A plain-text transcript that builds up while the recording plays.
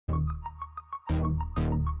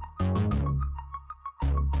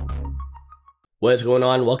What's going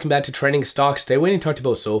on? Welcome back to Trending Stocks. Today we're going to talk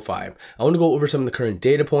about SoFi. I want to go over some of the current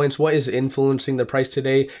data points, what is influencing the price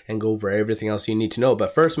today, and go over everything else you need to know.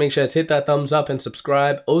 But first, make sure to hit that thumbs up and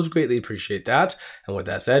subscribe. Always greatly appreciate that. And with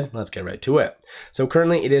that said, let's get right to it. So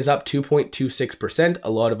currently it is up 2.26%, a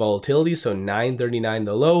lot of volatility. So 939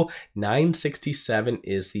 the low, 967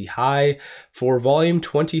 is the high. For volume,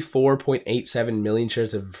 24.87 million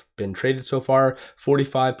shares have been traded so far,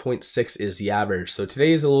 45.6 is the average. So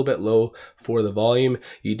today is a little bit low for the volume.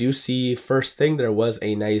 You do see first thing, there was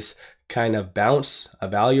a nice kind of bounce, a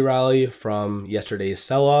value rally from yesterday's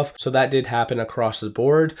sell-off. So that did happen across the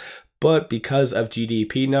board. But because of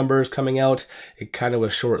GDP numbers coming out, it kind of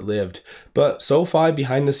was short-lived. But SoFi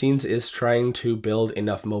behind the scenes is trying to build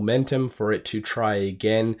enough momentum for it to try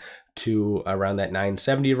again to around that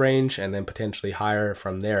 970 range and then potentially higher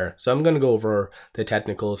from there. So I'm going to go over the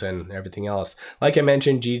technicals and everything else. Like I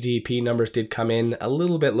mentioned, GDP numbers did come in a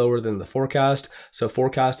little bit lower than the forecast. So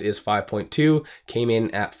forecast is 5.2, came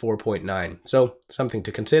in at 4.9. So something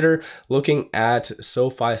to consider. Looking at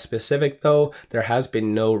SoFi specific though, there has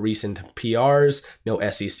been no recent PRs, no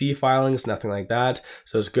SEC filings, nothing like that.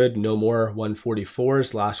 So it's good, no more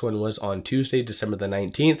 144s. Last one was on Tuesday, December the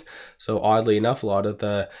 19th. So oddly enough, a lot of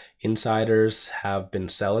the insiders have been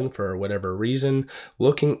selling for whatever reason.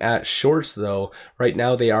 Looking at shorts though, right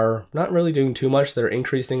now they are not really doing too much. They're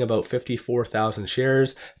increasing about 54,000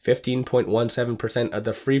 shares. 15.17% of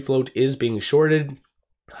the free float is being shorted.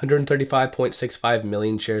 135.65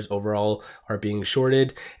 million shares overall are being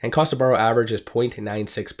shorted, and cost to borrow average is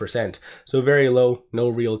 0.96%. So very low, no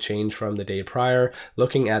real change from the day prior.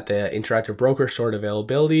 Looking at the interactive broker short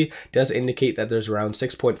availability does indicate that there's around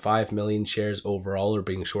 6.5 million shares overall are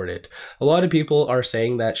being shorted. A lot of people are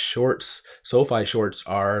saying that shorts, SoFi shorts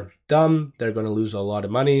are dumb, they're going to lose a lot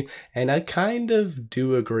of money, and I kind of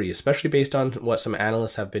do agree, especially based on what some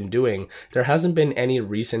analysts have been doing. There hasn't been any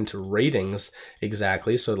recent ratings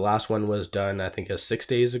exactly, so the last one was done I think 6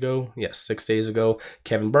 days ago. Yes, 6 days ago.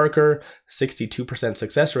 Kevin Barker, 62%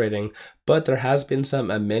 success rating, but there has been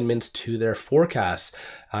some amendments to their forecasts.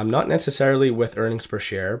 Not necessarily with earnings per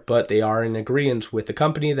share, but they are in agreement with the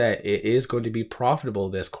company that it is going to be profitable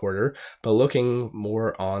this quarter. But looking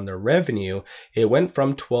more on the revenue, it went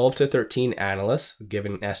from 12 to 13 analysts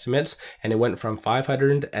given estimates, and it went from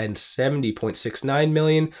 570.69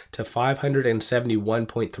 million to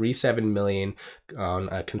 571.37 million on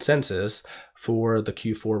a consensus for the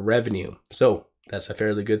Q4 revenue. So that's a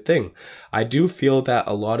fairly good thing. I do feel that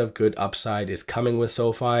a lot of good upside is coming with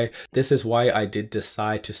SoFi. This is why I did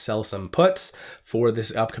decide to sell some puts for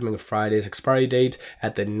this upcoming Friday's expiry date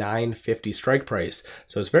at the 950 strike price.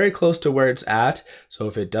 So it's very close to where it's at. So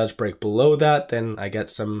if it does break below that, then I get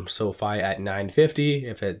some SoFi at 950.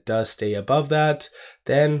 If it does stay above that,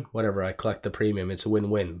 then whatever, I collect the premium. It's a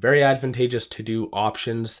win-win. Very advantageous to do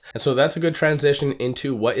options. And so that's a good transition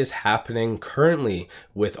into what is happening currently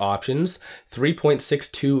with options.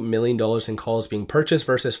 $3.62 million in calls being purchased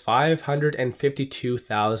versus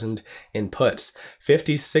 552,000 in puts.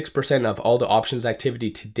 56% of all the options activity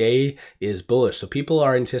today is bullish. So people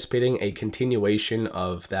are anticipating a continuation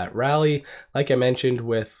of that rally. Like I mentioned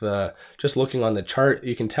with just looking on the chart,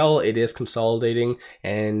 you can tell it is consolidating,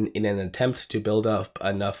 and in an attempt to build up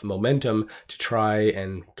enough momentum to try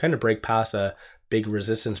and kind of break past a big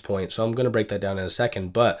resistance point. So I'm going to break that down in a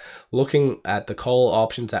second. But looking at the call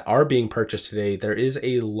options that are being purchased today, there is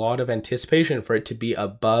a lot of anticipation for it to be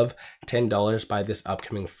above $10 by this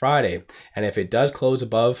upcoming Friday. And if it does close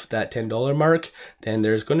above that $10 mark, then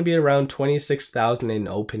there's going to be around 26,000 in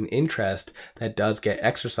open interest that does get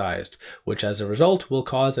exercised, which as a result will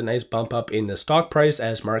cause a nice bump up in the stock price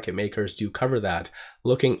as market makers do cover that.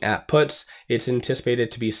 Looking at puts, it's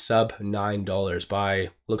anticipated to be sub $9 by,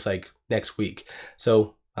 looks like, next week.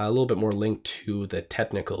 So a little bit more linked to the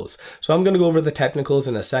technicals. So I'm going to go over the technicals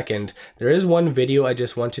in a second. There is one video I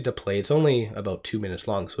just wanted to play. It's only about 2 minutes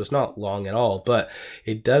long, so it's not long at all, but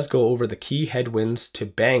it does go over the key headwinds to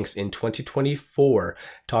banks in 2024,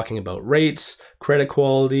 talking about rates, credit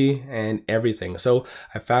quality, and everything. So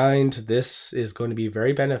I find this is going to be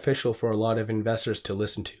very beneficial for a lot of investors to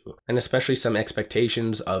listen to, and especially some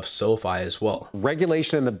expectations of SoFi as well.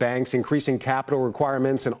 Regulation in the banks, increasing capital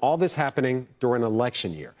requirements, and all this happening during an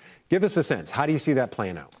election year. Give us a sense. How do you see that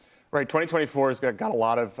playing out? Right, 2024 has got a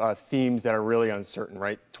lot of themes that are really uncertain,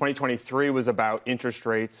 right? 2023 was about interest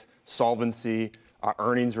rates, solvency,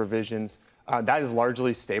 earnings revisions. That is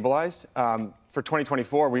largely stabilized. For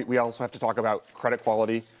 2024, we also have to talk about credit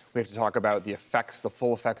quality. We have to talk about the effects, the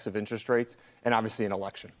full effects of interest rates, and obviously an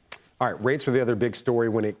election. All right, rates were the other big story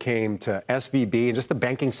when it came to SVB and just the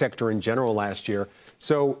banking sector in general last year.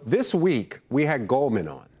 So this week, we had Goldman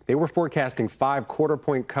on. They were forecasting 5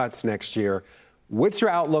 quarter-point cuts next year. What's your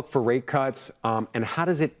outlook for rate cuts, and how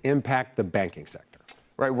does it impact the banking sector?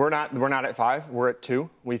 Right, we're not at 5, we're at 2.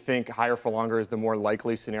 We think higher for longer is the more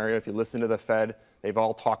likely scenario. If you listen to the Fed, they've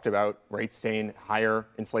all talked about rates staying higher,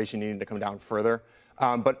 inflation needing to come down further.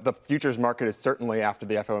 But the futures market is certainly, after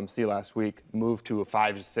the FOMC last week, moved to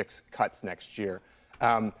 5 to 6 cuts next year.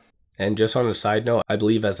 And just on a side note, I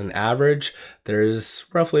believe as an average, there's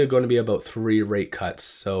roughly going to be about 3 rate cuts.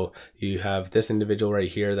 So you have this individual right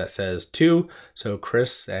here that says 2, so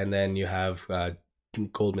Chris, and then you have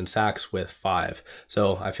Goldman Sachs with 5.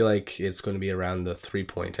 So I feel like it's going to be around the 3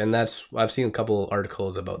 point. And I've seen a couple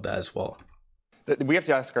articles about that as well. We have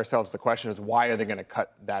to ask ourselves the question is, why are they going to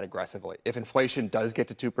cut that aggressively? If inflation does get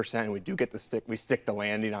to 2% and we stick the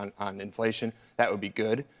landing on inflation, that would be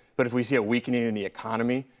good. But if we see a weakening in the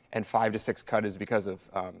economy and 5 to 6 cut is because of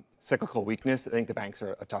cyclical weakness, I think the banks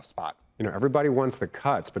are a tough spot. You know, everybody wants the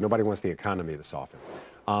cuts, but nobody wants the economy to soften.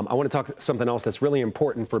 I want to talk something else that's really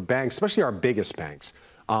important for banks, especially our biggest banks.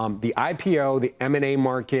 The IPO, the M&A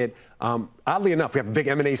market. Oddly enough, we have a big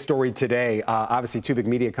M&A story today. Obviously, 2 big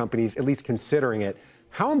media companies at least considering it.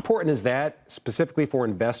 How important is that specifically for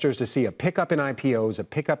investors to see a pickup in IPOs, a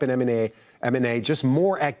pickup in M&A, just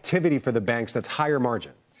more activity for the banks that's higher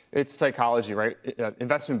margin? It's psychology, right?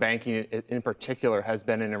 Investment banking in particular has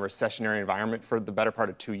been in a recessionary environment for the better part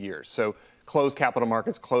of 2 years. So closed capital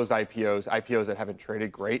markets, closed IPOs that haven't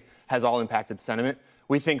traded great, has all impacted sentiment.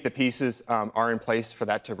 We think the pieces are in place for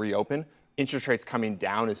that to reopen. Interest rates coming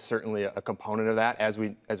down is certainly a component of that. As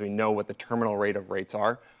we know what the terminal rate of rates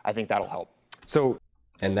are, I think that'll help.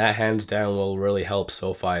 And that hands down will really help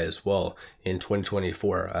SoFi as well in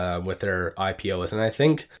 2024 with their IPOs. And I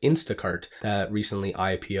think Instacart that recently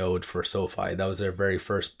IPO'd for SoFi, that was their very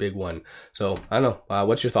first big one. So I don't know,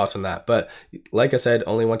 what's your thoughts on that? But like I said,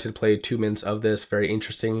 only wanted to play 2 minutes of this. Very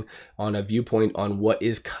interesting on a viewpoint on what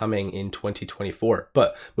is coming in 2024.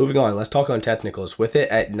 But moving on, let's talk on technicals. With it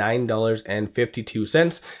at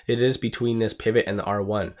 $9.52, it is between this pivot and the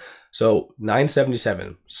R1. So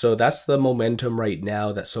 977. So that's the momentum right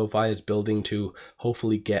now that SoFi is building to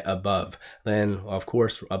hopefully get above. Then, of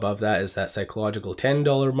course, above that is that psychological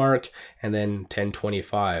 $10 mark, and then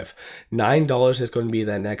 $10.25. $9 is going to be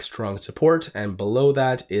that next strong support, and below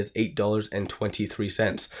that is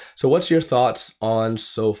 $8.23. So what's your thoughts on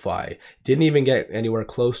SoFi? Didn't even get anywhere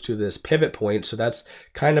close to this pivot point, so that's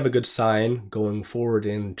kind of a good sign going forward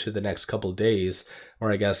into the next couple days, or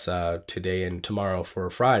I guess today and tomorrow for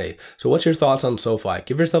Friday. So what's your thoughts on SoFi?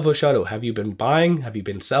 Give yourself a shout out. Have you been buying? Have you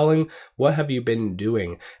been selling? What have you been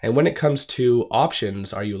doing? And when it comes to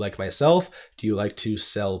options, are you like myself? Do you like to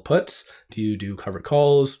sell puts? Do you do covered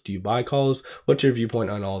calls? Do you buy calls? What's your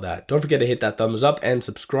viewpoint on all that? Don't forget to hit that thumbs up and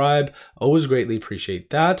subscribe. Always greatly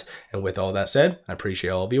appreciate that. And with all that said, I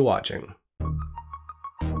appreciate all of you watching.